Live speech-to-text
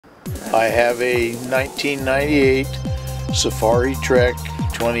I have a 1998 Safari Trek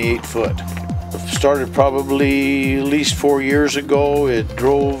 28 foot. Started probably at least 4 years ago. It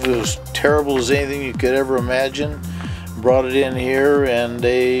drove as terrible as anything you could ever imagine. Brought it in here and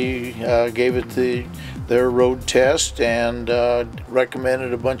they gave it their road test and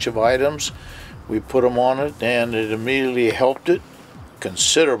recommended a bunch of items. We put them on it and it immediately helped it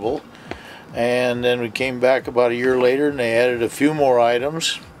considerable. And then we came back about a year later and they added a few more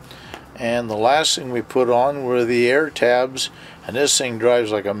items. And the last thing we put on were the air tabs, and this thing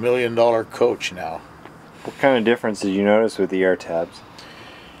drives like $1 million coach now. What kind of difference did you notice with the air tabs?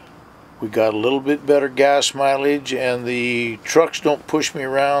 We got a little bit better gas mileage, and the trucks don't push me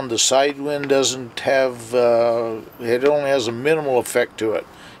around. The side wind doesn't have, it only has a minimal effect to it.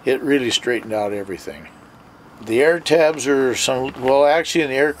 It really straightened out everything. The air tabs are well, actually in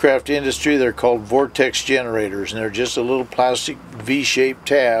the aircraft industry they're called vortex generators, and they're just a little plastic V-shaped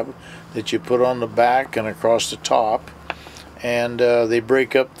tab that you put on the back and across the top, and they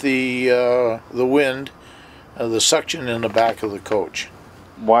break up the wind, the suction in the back of the coach.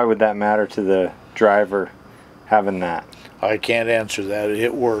 Why would that matter to the driver having that? I can't answer that.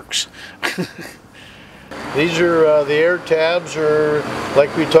 It works. These are the air tabs, or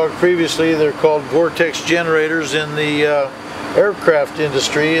like we talked previously, they're called vortex generators in the aircraft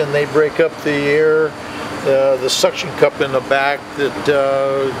industry, and they break up the air, the suction cup in the back that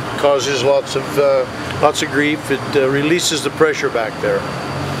causes lots of grief. It releases the pressure back there.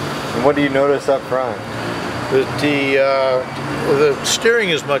 And what do you notice up front? The steering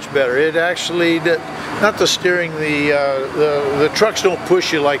is much better. It actually, not the steering, the trucks don't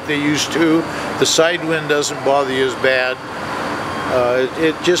push you like they used to. The side wind doesn't bother you as bad.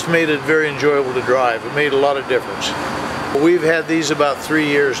 It just made it very enjoyable to drive. It made a lot of difference. We've had these about 3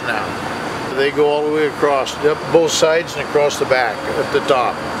 years now. They go all the way across, up both sides and across the back, at the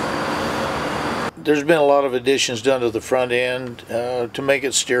top. There's been a lot of additions done to the front end to make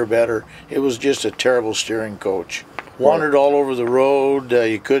it steer better. It was just a terrible steering coach. Wandered all over the road.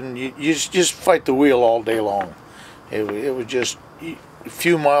 You couldn't. You just fight the wheel all day long. It was just a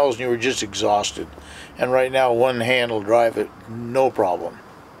few miles and you were just exhausted. And right now, one hand will drive it, no problem.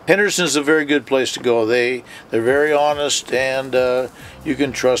 Henderson's a very good place to go. They're very honest and you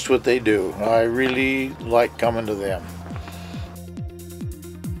can trust what they do. I really like coming to them.